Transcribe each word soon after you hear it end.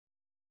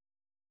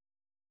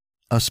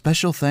A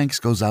special thanks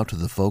goes out to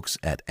the folks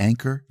at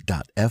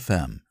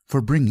Anchor.fm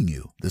for bringing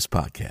you this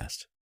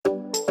podcast.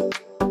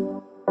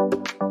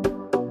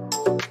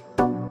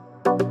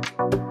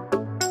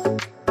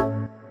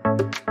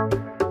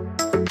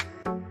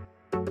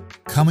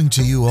 Coming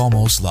to you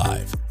almost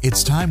live,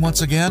 it's time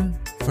once again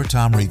for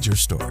Tom Reads Your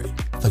Story,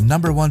 the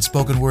 #1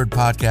 spoken word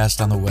podcast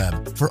on the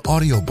web for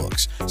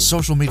audiobooks,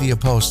 social media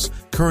posts,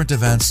 current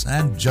events,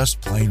 and just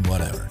plain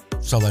whatever.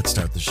 So let's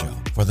start the show.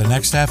 For the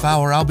next half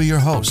hour, I'll be your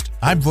host.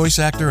 I'm voice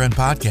actor and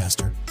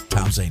podcaster,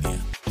 Tom Zania.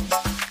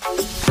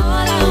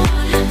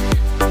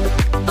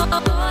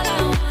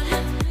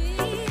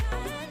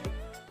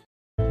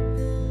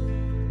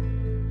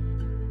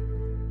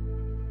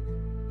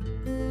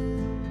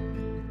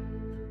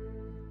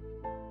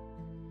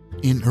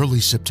 In early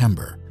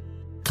September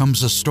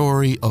comes a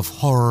story of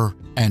horror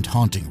and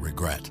haunting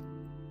regret.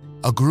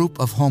 A group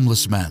of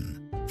homeless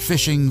men,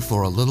 fishing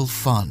for a little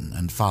fun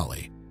and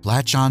folly,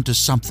 latch on to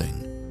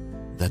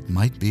something that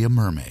might be a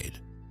mermaid.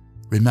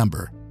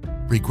 Remember,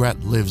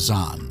 regret lives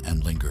on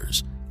and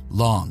lingers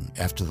long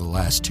after the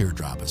last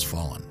teardrop has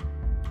fallen.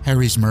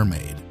 Harry's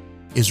Mermaid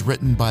is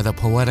written by the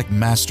poetic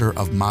master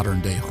of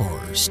modern-day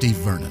horror, Steve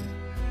Vernon,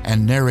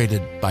 and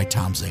narrated by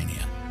Tom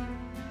Zania.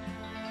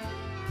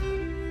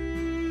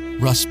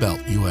 Rust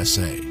Belt,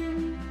 USA,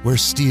 where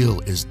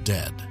steel is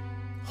dead,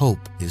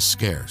 hope is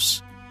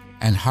scarce,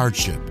 and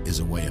hardship is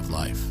a way of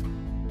life.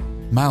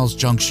 Miles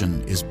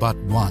Junction is but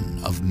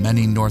one of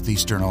many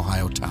northeastern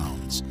Ohio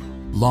towns,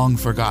 long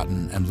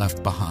forgotten and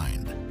left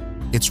behind,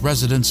 its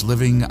residents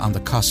living on the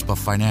cusp of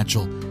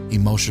financial,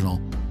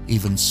 emotional,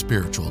 even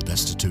spiritual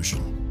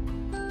destitution.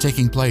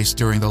 Taking place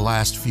during the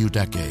last few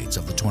decades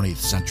of the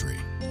 20th century,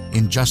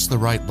 In Just the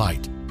Right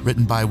Light,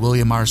 written by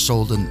William R.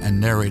 Solden and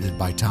narrated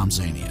by Tom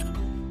Zania,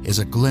 is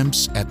a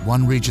glimpse at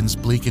one region's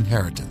bleak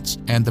inheritance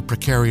and the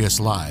precarious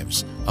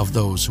lives of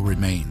those who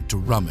remain to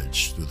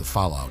rummage through the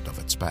fallout of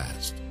its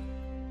past.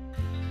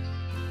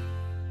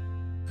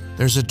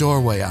 There's a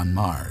doorway on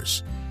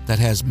Mars that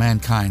has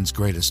mankind's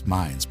greatest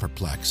minds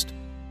perplexed.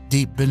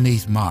 Deep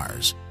beneath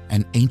Mars,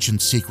 an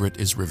ancient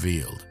secret is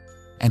revealed,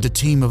 and a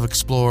team of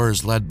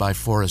explorers led by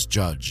Forrest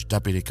Judge,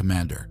 Deputy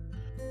Commander.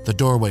 The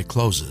doorway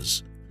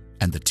closes,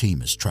 and the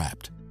team is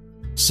trapped.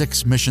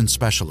 6 mission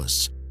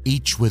specialists,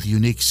 each with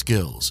unique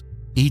skills,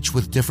 each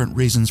with different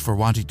reasons for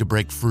wanting to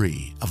break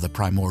free of the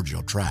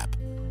primordial trap.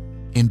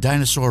 In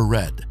Dinosaur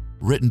Red,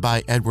 written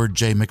by Edward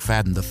J.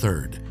 McFadden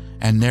III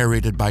and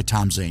narrated by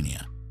Tom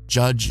Zania,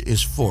 Judge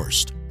is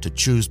forced to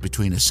choose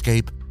between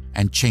escape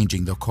and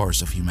changing the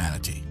course of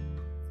humanity.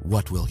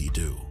 What will he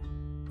do?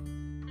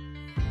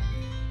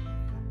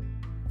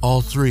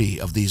 All 3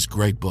 of these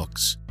great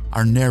books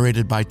are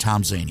narrated by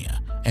Tom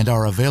Zania and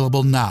are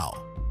available now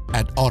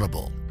at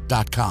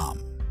audible.com.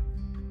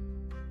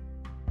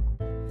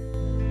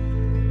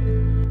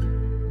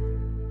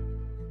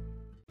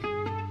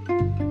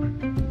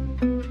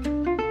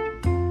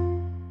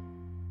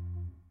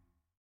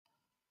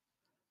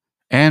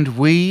 And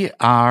we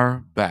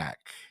are back.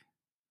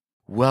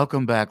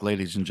 Welcome back,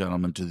 ladies and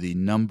gentlemen, to the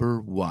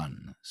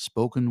 #1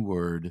 spoken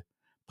word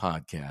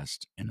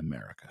podcast in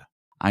America.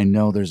 I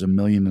know there's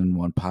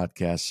 1,000,001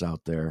 podcasts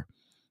out there.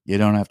 You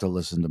don't have to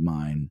listen to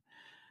mine,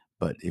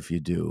 but if you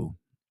do,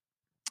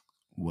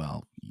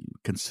 well,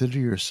 consider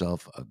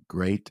yourself a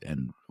great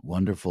and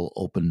wonderful,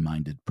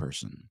 open-minded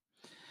person.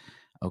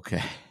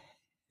 Okay.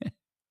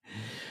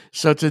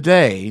 So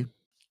today,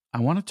 I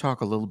want to talk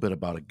a little bit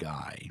about a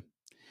guy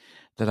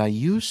that I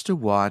used to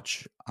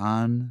watch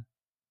on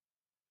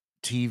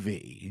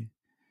TV.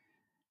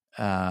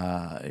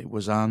 It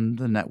was on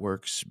the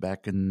networks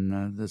back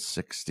in the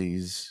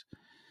 60s.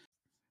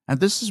 And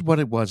this is what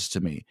it was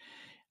to me.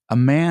 A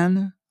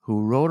man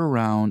who rode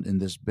around in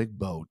this big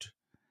boat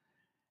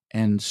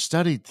and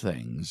studied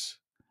things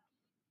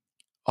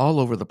all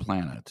over the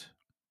planet,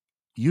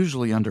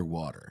 usually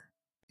underwater.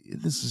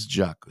 This is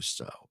Jacques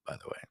Cousteau, by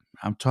the way.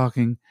 I'm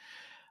talking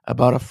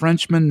about a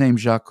Frenchman named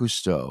Jacques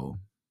Cousteau,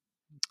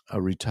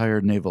 a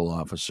retired naval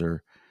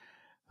officer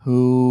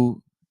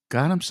who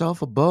got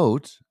himself a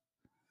boat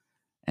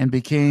and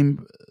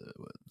became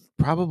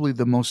probably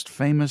the most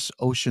famous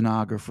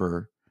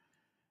oceanographer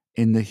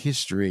in the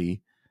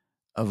history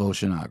of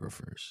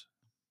oceanographers.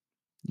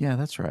 Yeah,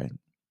 that's right.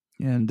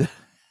 And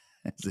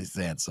as they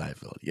say in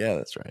Seinfeld, yeah,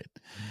 that's right.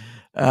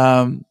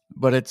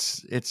 But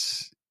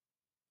it's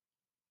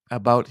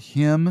about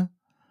him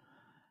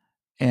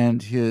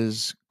and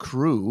his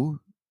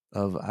crew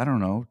of, I don't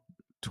know,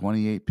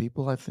 28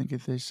 people, I think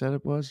if they said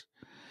it was.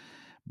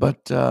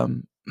 But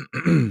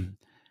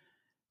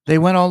they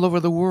went all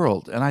over the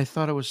world, and I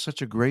thought it was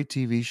such a great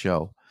TV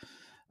show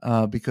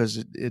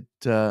because it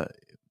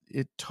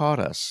taught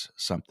us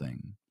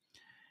something,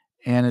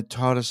 and it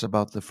taught us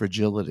about the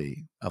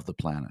fragility of the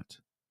planet.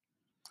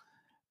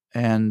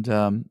 And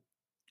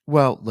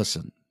well,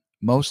 listen,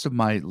 most of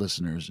my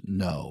listeners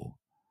know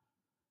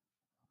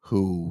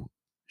who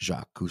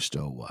Jacques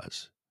Cousteau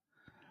was,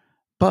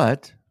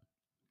 but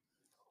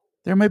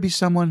there may be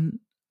someone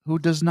who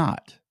does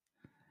not.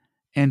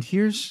 And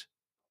here's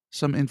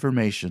some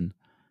information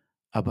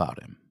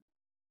about him.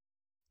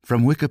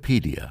 From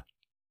Wikipedia,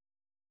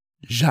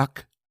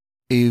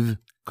 Jacques-Yves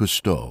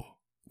Cousteau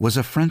was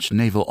a French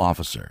naval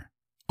officer,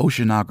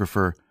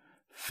 oceanographer,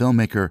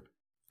 filmmaker,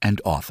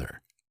 and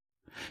author.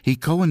 He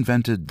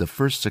co-invented the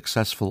first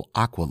successful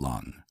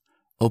aqualung,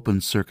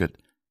 open-circuit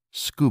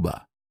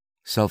scuba,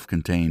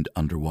 self-contained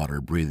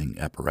underwater breathing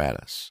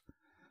apparatus.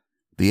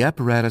 The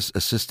apparatus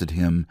assisted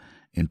him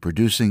in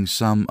producing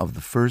some of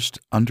the first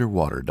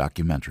underwater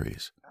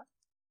documentaries.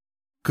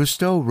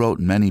 Cousteau wrote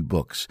many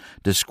books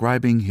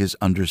describing his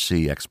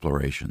undersea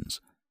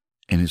explorations.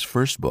 In his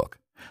first book,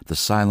 The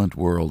Silent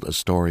World, A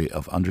Story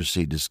of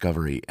Undersea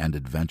Discovery and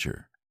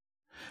Adventure,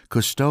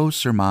 Cousteau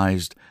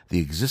surmised the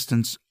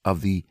existence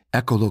of the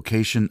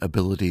echolocation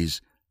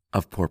abilities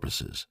of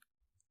porpoises.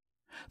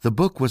 The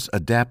book was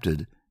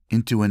adapted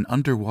into an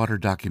underwater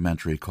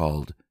documentary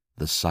called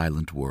The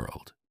Silent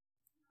World.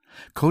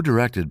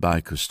 Co-directed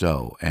by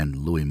Cousteau and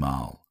Louis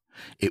Malle,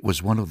 it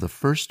was one of the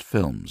first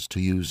films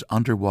to use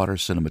underwater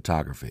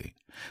cinematography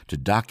to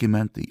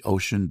document the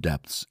ocean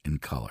depths in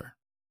color.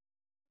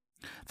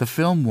 The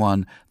film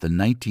won the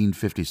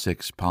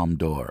 1956 Palme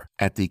d'Or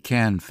at the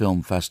Cannes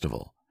Film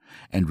Festival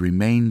and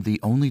remained the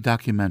only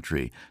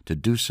documentary to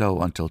do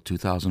so until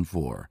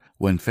 2004,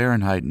 when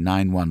Fahrenheit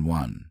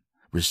 9/11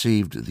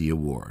 received the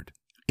award.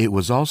 It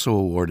was also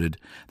awarded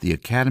the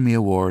Academy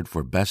Award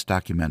for Best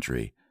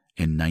Documentary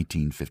in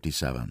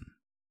 1957.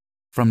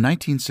 From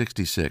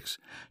 1966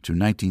 to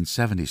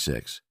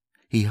 1976,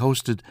 he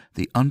hosted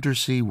The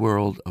Undersea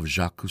World of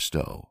Jacques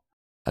Cousteau,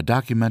 a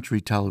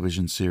documentary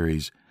television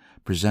series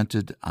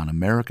presented on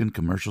American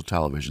commercial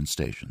television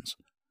stations.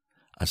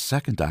 A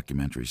second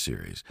documentary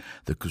series,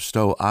 The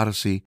Cousteau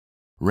Odyssey,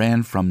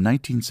 ran from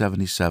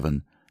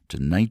 1977 to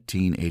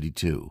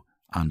 1982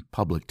 on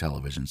public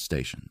television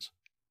stations.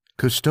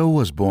 Cousteau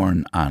was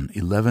born on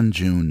 11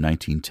 June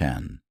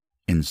 1910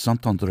 in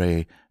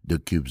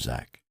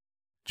Saint-André-de-Cubzac,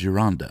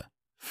 Gironde,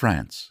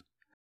 France,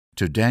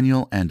 to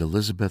Daniel and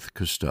Elizabeth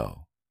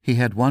Cousteau. He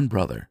had one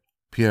brother,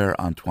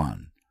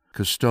 Pierre-Antoine.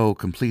 Cousteau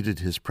completed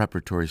his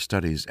preparatory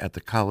studies at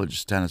the Collège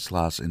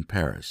Stanislas in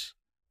Paris.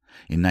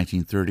 In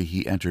 1930,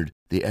 he entered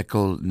the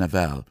École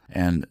Navale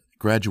and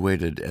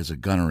graduated as a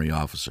gunnery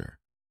officer.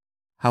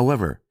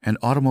 However, an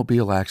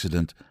automobile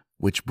accident,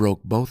 which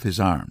broke both his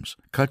arms,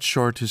 cut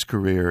short his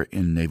career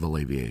in naval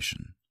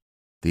aviation.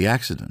 The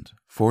accident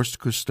forced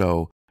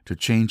Cousteau to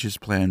change his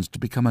plans to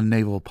become a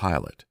naval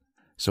pilot,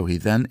 so he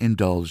then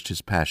indulged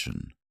his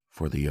passion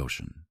for the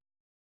ocean.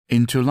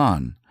 In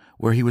Toulon,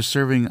 where he was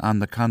serving on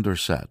the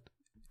Condorcet,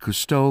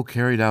 Cousteau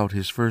carried out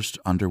his first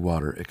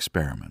underwater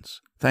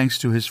experiments, thanks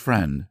to his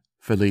friend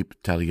Philippe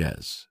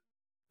Telliez.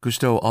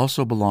 Cousteau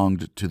also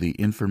belonged to the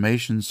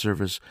information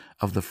service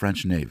of the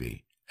French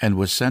Navy and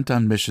was sent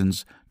on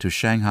missions to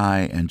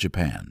Shanghai and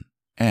Japan,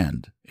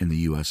 and in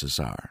the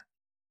USSR.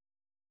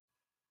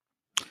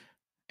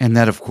 And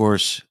that, of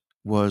course,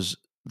 was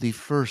the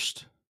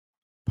first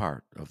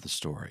part of the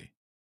story.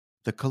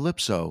 The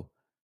Calypso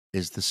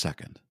is the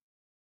second.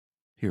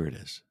 Here it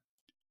is.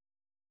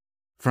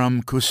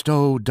 From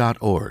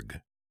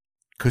Cousteau.org,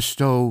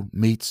 Cousteau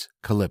meets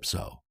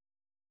Calypso.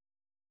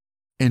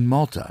 In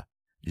Malta,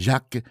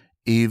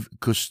 Jacques-Yves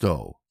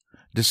Cousteau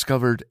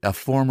discovered a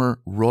former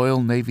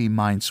Royal Navy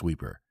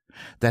minesweeper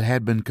that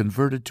had been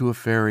converted to a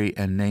ferry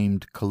and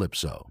named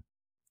Calypso.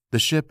 The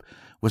ship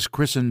was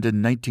christened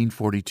in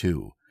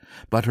 1942,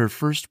 but her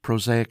first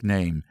prosaic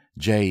name,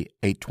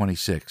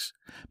 J-826,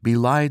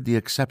 belied the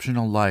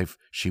exceptional life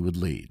she would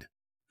lead.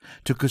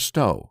 To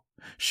Cousteau,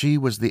 she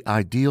was the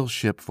ideal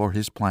ship for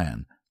his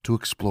plan to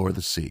explore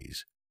the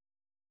seas.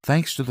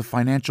 Thanks to the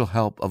financial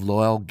help of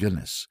Loel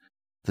Guinness,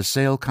 the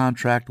sale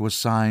contract was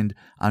signed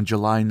on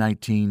July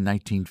 19,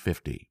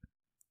 1950.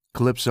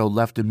 Calypso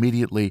left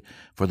immediately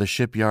for the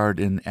shipyard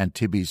in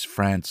Antibes,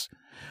 France,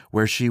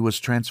 where she was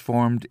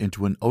transformed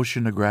into an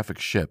oceanographic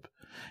ship,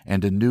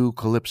 and a new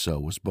Calypso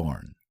was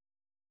born.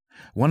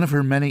 One of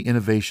her many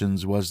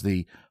innovations was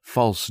the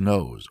false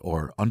nose,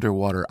 or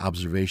underwater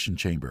observation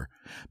chamber,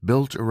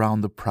 built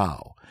around the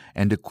prow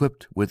and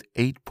equipped with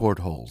 8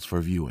 portholes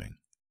for viewing.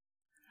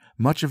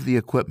 Much of the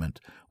equipment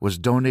was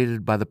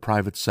donated by the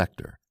private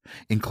sector,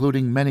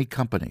 including many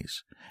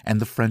companies and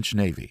the French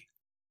Navy.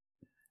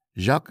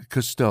 Jacques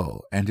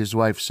Cousteau and his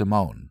wife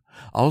Simone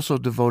also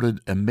devoted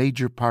a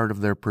major part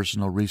of their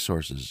personal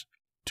resources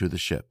to the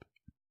ship.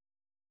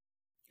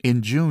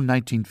 In June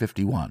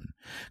 1951,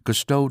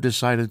 Cousteau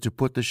decided to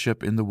put the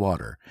ship in the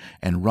water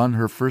and run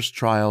her first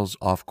trials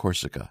off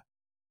Corsica.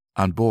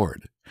 On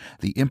board,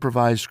 the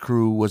improvised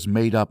crew was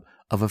made up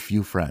of a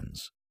few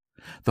friends.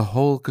 The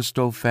whole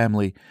Cousteau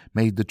family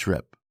made the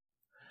trip.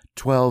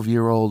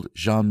 12-year-old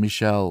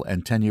Jean-Michel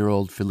and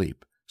 10-year-old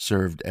Philippe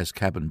served as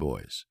cabin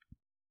boys.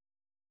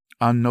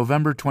 On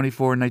November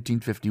 24,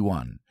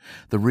 1951,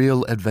 the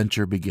real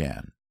adventure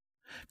began.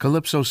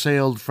 Calypso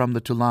sailed from the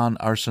Toulon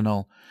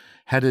arsenal,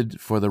 headed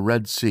for the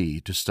Red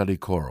Sea to study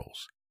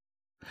corals.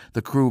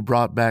 The crew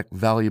brought back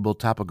valuable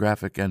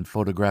topographic and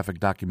photographic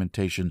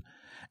documentation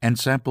and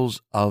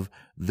samples of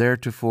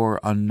theretofore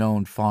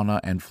unknown fauna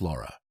and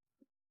flora.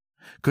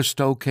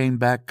 Cousteau came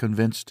back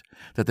convinced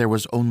that there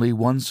was only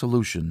one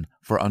solution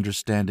for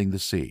understanding the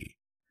sea.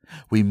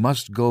 We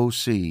must go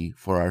see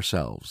for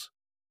ourselves.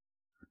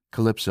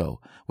 Calypso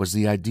was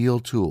the ideal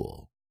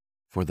tool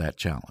for that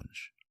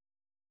challenge.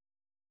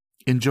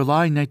 In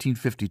July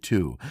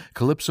 1952,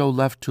 Calypso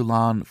left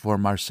Toulon for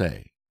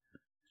Marseille.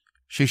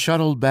 She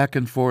shuttled back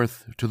and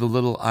forth to the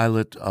little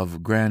islet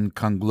of Grand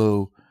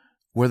Conglou,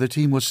 where the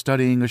team was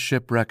studying a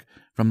shipwreck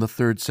from the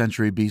 3rd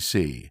century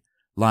BC,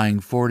 lying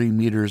 40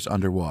 meters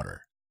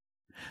underwater.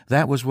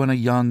 That was when a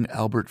young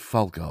Albert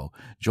Falco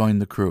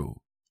joined the crew.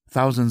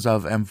 Thousands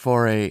of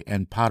amphorae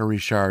and pottery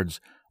shards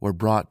were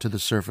brought to the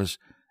surface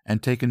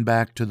and taken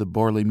back to the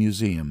Borley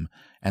Museum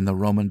and the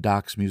Roman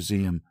Docks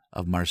Museum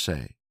of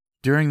Marseille.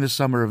 During the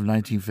summer of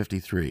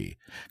 1953,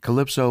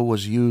 Calypso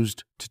was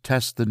used to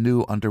test the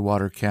new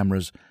underwater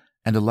cameras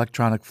and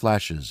electronic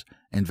flashes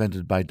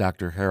invented by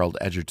Dr. Harold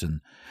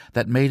Edgerton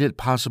that made it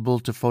possible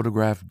to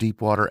photograph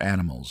deep-water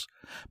animals,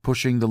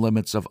 pushing the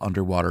limits of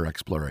underwater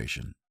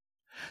exploration.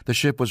 The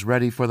ship was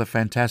ready for the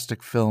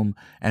fantastic film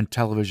and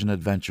television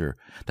adventure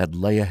that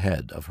lay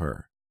ahead of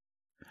her.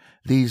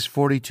 These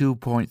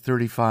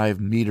 42.35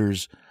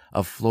 meters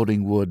of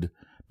floating wood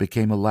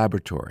became a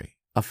laboratory,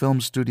 a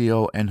film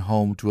studio, and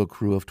home to a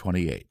crew of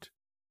 28.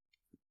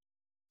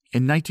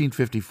 In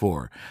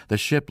 1954, the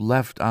ship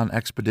left on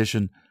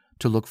expedition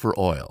to look for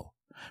oil,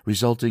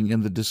 resulting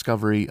in the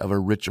discovery of a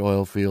rich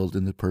oil field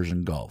in the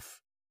Persian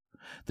Gulf.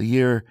 The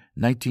year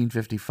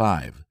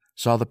 1955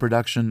 saw the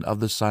production of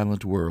The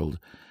Silent World,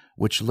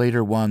 which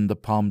later won the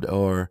Palme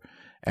d'Or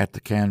at the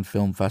Cannes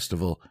Film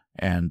Festival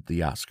and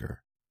the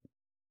Oscar.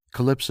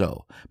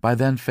 Calypso, by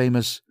then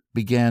famous,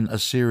 began a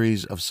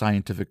series of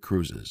scientific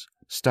cruises,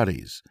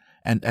 studies,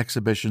 and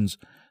exhibitions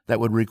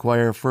that would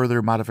require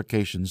further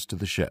modifications to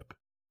the ship.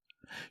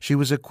 She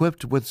was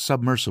equipped with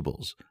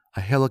submersibles,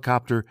 a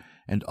helicopter,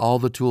 and all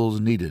the tools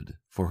needed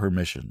for her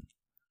mission.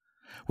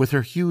 With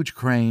her huge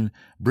crane,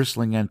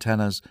 bristling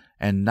antennas,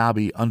 and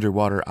knobby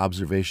underwater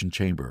observation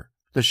chamber,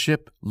 the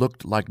ship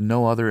looked like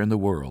no other in the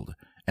world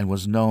and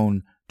was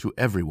known to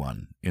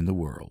everyone in the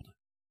world.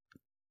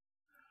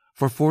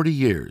 For 40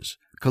 years,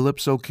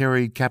 Calypso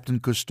carried Captain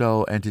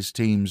Cousteau and his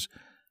teams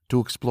to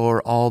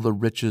explore all the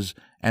riches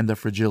and the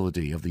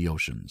fragility of the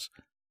oceans.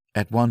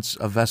 At once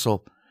a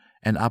vessel,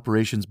 an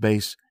operations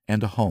base,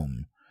 and a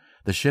home,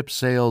 the ship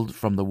sailed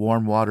from the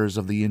warm waters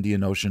of the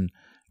Indian Ocean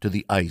to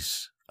the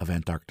ice of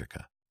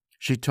Antarctica.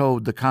 She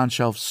towed the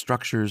con-shelf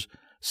structures,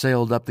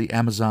 sailed up the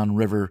Amazon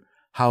River,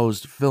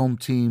 housed film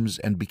teams,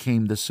 and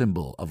became the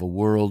symbol of a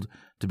world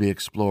to be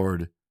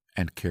explored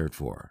and cared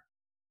for.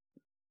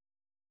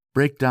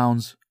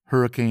 Breakdowns,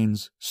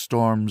 hurricanes,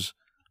 storms,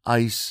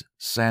 ice,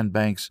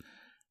 sandbanks,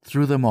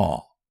 through them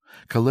all,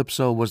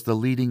 Calypso was the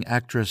leading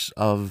actress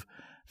of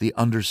The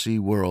Undersea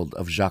World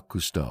of Jacques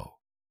Cousteau.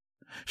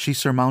 She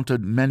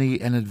surmounted many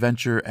an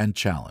adventure and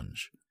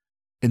challenge.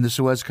 In the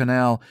Suez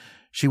Canal,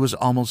 she was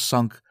almost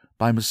sunk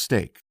by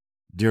mistake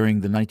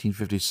during the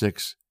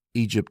 1956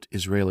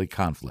 Egypt-Israeli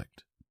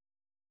conflict.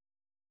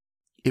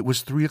 It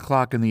was 3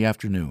 o'clock in the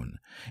afternoon,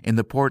 in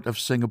the port of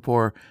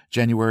Singapore,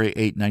 January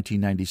 8,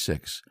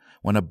 1996,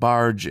 when a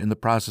barge in the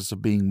process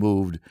of being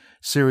moved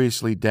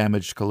seriously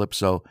damaged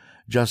Calypso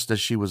just as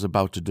she was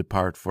about to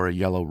depart for a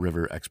Yellow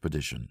River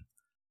expedition.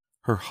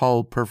 Her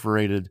hull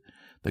perforated,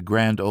 the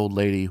grand old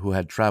lady who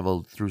had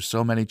traveled through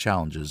so many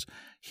challenges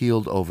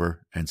heeled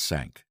over and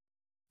sank.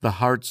 The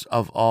hearts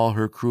of all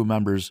her crew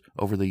members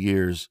over the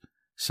years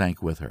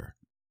sank with her.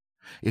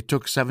 It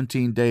took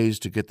 17 days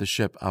to get the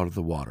ship out of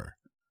the water.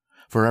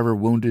 Forever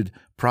wounded,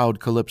 proud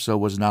Calypso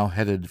was now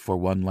headed for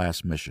one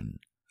last mission,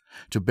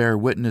 to bear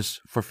witness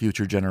for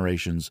future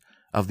generations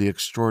of the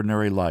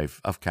extraordinary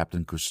life of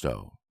Captain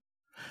Cousteau.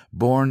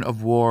 Born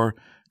of war,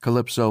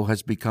 Calypso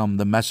has become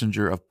the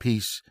messenger of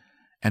peace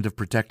and of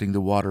protecting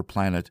the water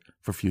planet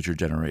for future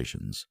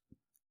generations.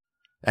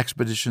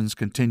 Expeditions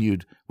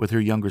continued with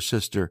her younger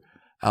sister,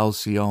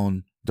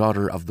 Alcyone,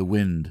 daughter of the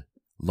wind,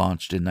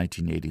 launched in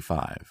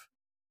 1985.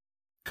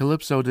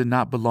 Calypso did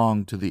not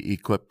belong to the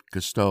equipped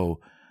Cousteau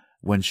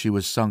when she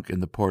was sunk in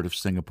the port of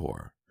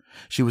Singapore.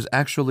 She was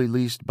actually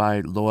leased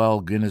by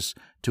Loel Guinness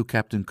to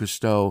Captain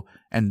Cousteau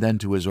and then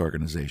to his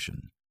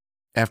organization.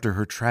 After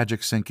her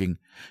tragic sinking,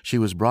 she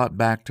was brought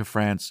back to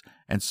France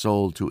and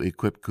sold to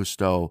equipped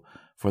Cousteau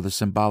for the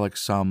symbolic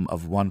sum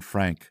of 1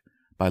 franc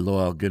by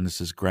Loel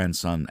Guinness's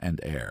grandson and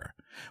heir,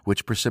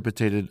 which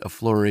precipitated a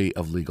flurry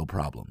of legal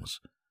problems.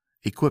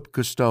 Equipped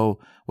Cousteau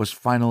was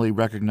finally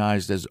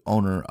recognized as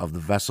owner of the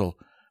vessel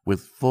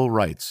with full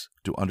rights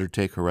to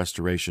undertake her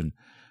restoration,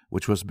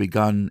 which was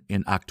begun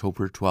in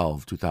October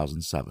 12,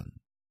 2007.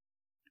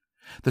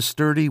 The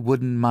sturdy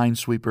wooden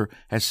minesweeper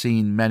has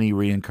seen many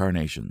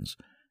reincarnations,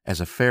 as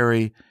a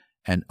ferry,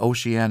 an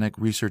oceanic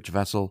research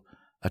vessel,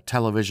 a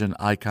television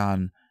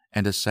icon,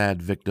 and a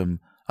sad victim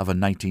of a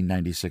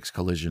 1996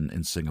 collision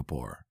in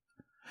Singapore.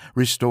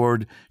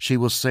 Restored, she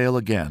will sail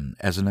again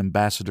as an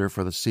ambassador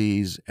for the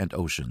seas and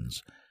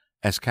oceans,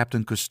 as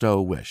Captain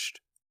Cousteau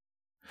wished.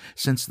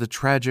 Since the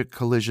tragic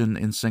collision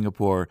in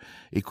Singapore,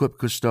 equipped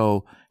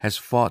Cousteau has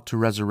fought to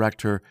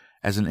resurrect her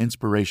as an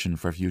inspiration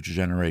for future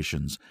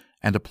generations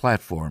and a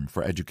platform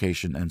for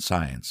education and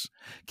science,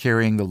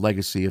 carrying the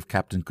legacy of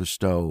Captain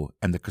Cousteau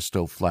and the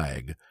Cousteau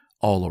flag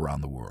all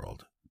around the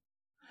world.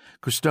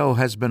 Cousteau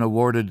has been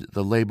awarded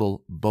the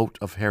label Boat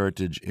of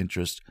Heritage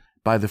Interest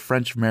by the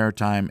French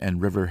Maritime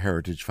and River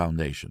Heritage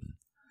Foundation.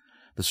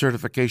 The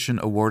certification,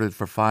 awarded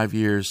for 5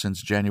 years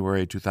since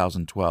January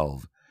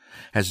 2012,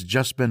 has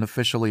just been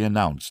officially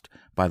announced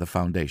by the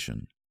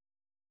foundation.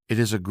 It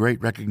is a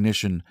great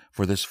recognition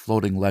for this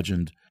floating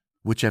legend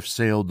which have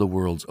sailed the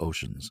world's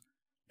oceans.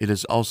 It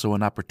is also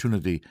an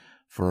opportunity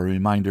for a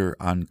reminder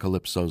on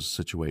Calypso's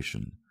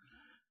situation.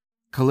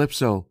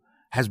 Calypso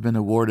has been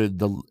awarded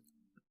the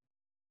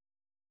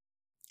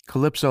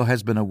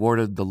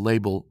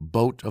label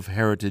Boat of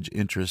Heritage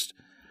Interest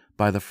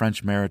by the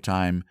French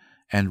Maritime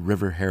and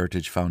River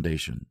Heritage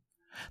Foundation.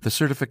 The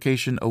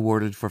certification,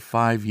 awarded for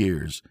 5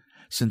 years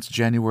since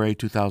January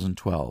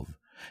 2012,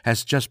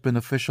 has just been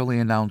officially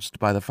announced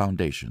by the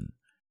foundation.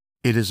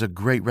 It is a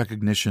great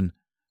recognition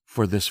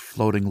for this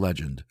floating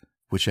legend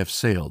which have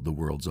sailed the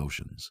world's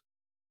oceans.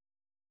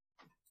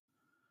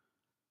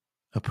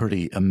 A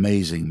pretty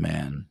amazing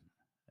man,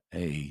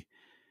 a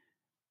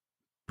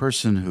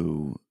person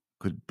who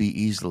could be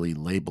easily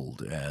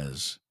labeled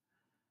as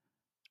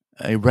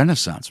a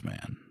Renaissance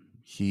man.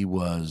 He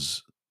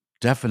was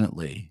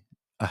definitely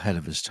ahead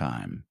of his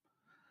time.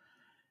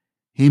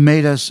 He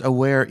made us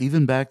aware,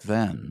 even back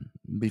then,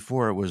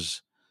 before it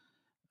was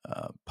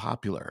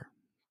popular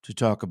to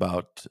talk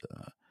about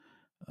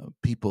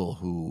people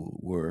who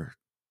were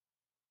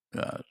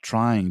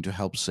trying to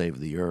help save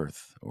the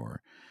earth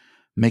or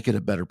make it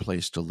a better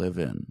place to live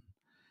in.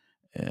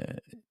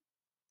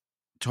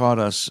 Taught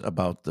us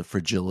about the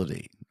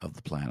fragility of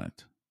the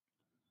planet.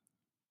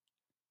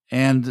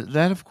 And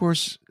that, of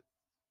course,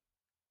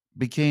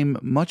 became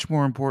much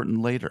more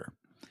important later,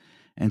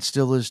 and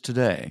still is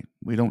today.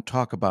 We don't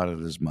talk about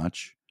it as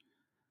much,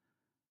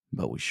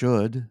 but we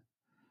should.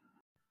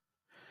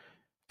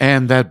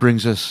 And that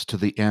brings us to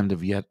the end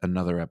of yet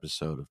another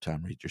episode of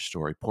Tom Read Your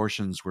Story.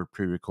 Portions were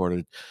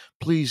pre-recorded.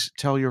 Please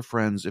tell your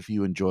friends if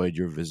you enjoyed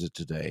your visit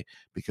today,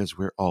 because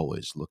we're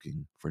always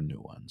looking for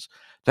new ones.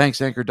 Thanks,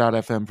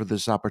 Anchor.fm, for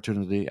this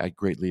opportunity. I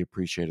greatly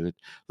appreciated it.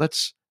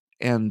 Let's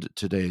end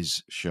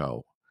today's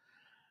show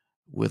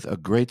with a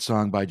great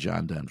song by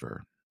John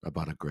Denver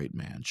about a great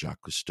man,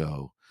 Jacques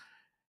Cousteau,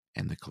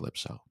 and the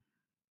Calypso.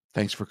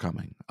 Thanks for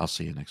coming. I'll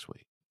see you next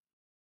week.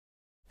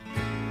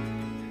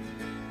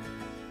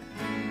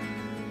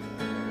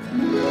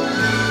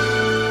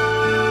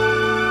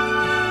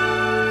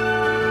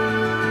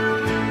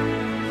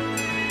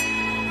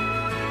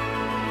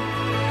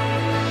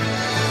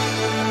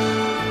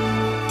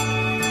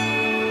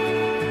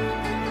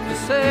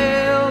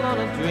 Sailed on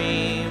a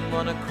dream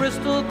on a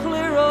crystal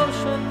clear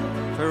ocean,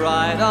 to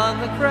ride on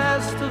the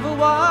crest of a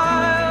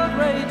wild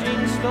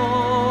raging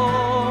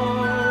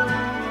storm,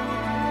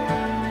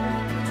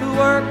 to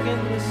work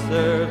in the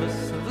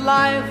service of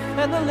life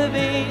and the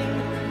living,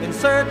 in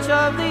search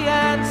of the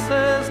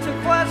answers to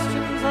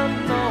questions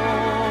unknown,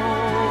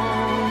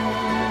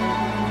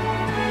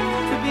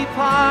 to be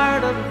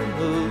part of the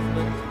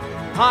movement,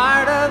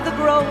 part of the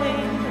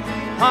growing,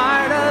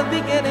 part of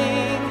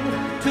beginning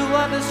to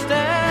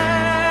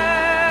understand.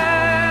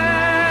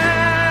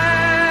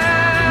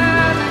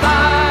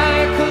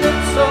 By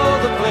Calypso,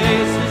 the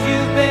places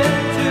you've been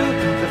to,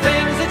 the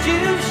things that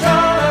you've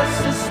shown us,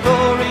 the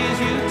stories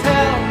you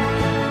tell.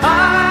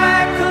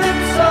 By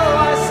Calypso,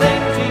 I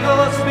sing to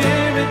your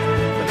spirit,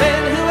 the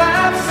men who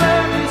have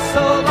served you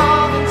so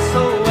long and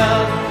so well.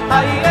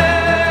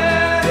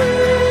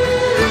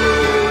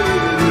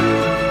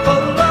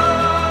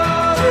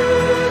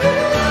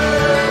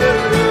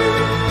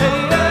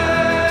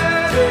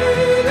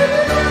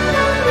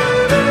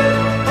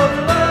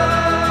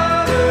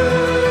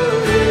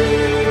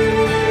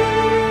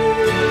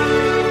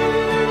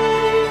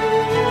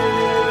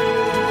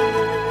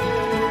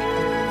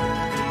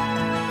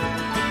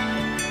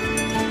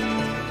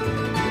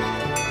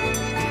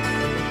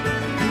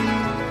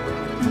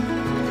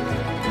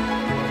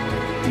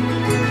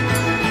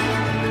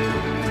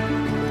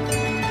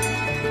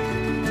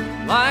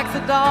 Like the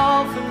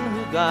dolphin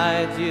who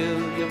guides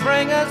you, you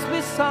bring us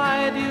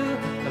beside you,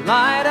 to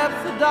light up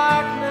the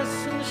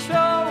darkness and show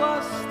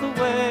us the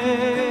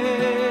way.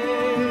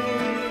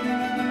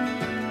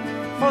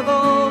 For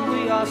though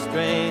we are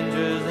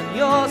strangers in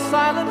your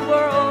silent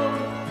world,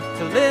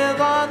 to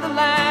live on the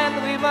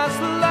land we must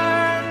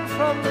learn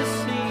from the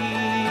sea.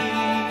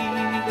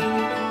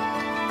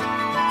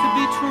 To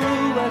be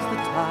true as the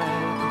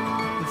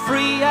tide, and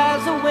free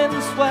as a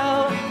wind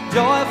swell,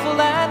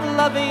 joyful and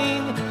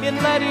loving in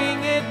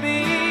letting it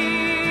be.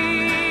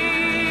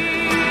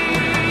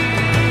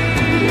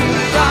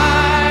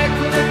 By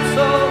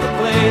Calypso, the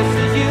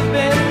places you've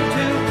been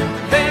to,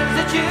 things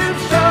that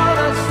you've shown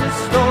us, the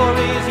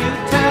stories you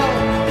tell.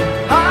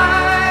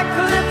 By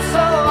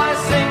Calypso, I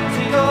sing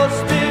to your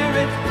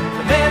spirit,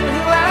 the men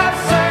who have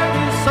served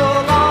you so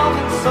long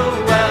and so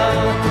well.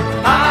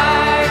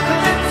 By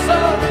Calypso,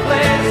 the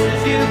places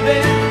you've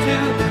been to,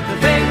 the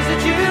things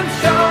that you've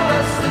shown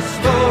us, the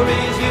stories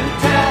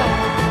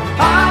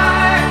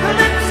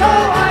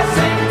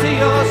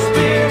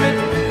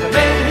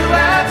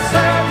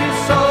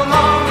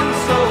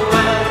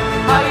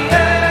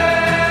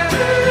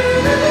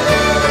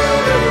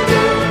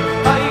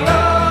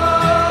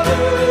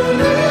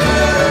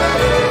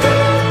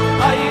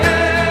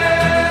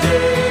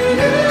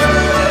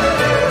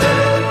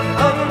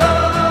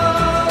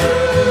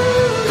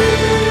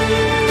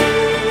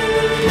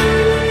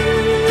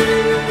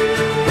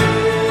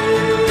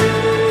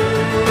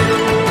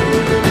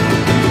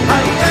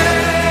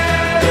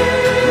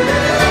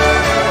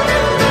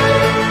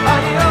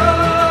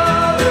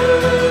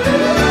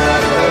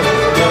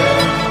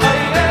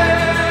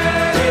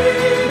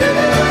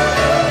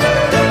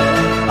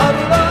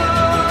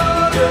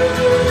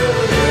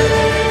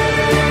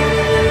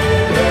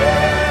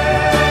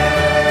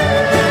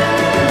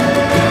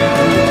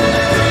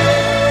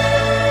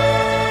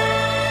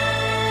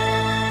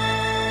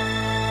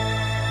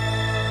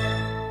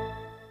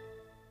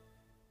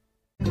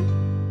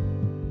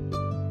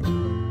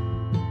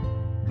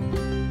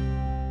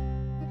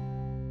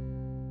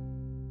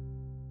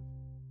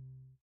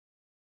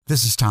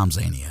This is Tom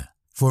Zania.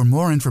 For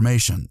more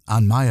information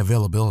on my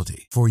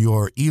availability for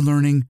your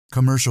e-learning,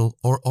 commercial,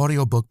 or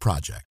audiobook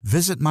project,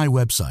 visit my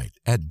website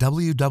at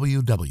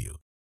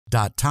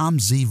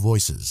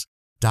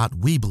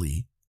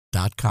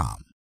www.tomzvoices.weebly.com.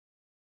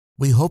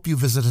 We hope you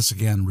visit us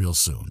again real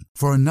soon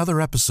for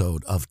another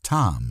episode of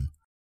Tom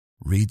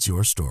Reads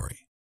Your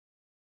Story.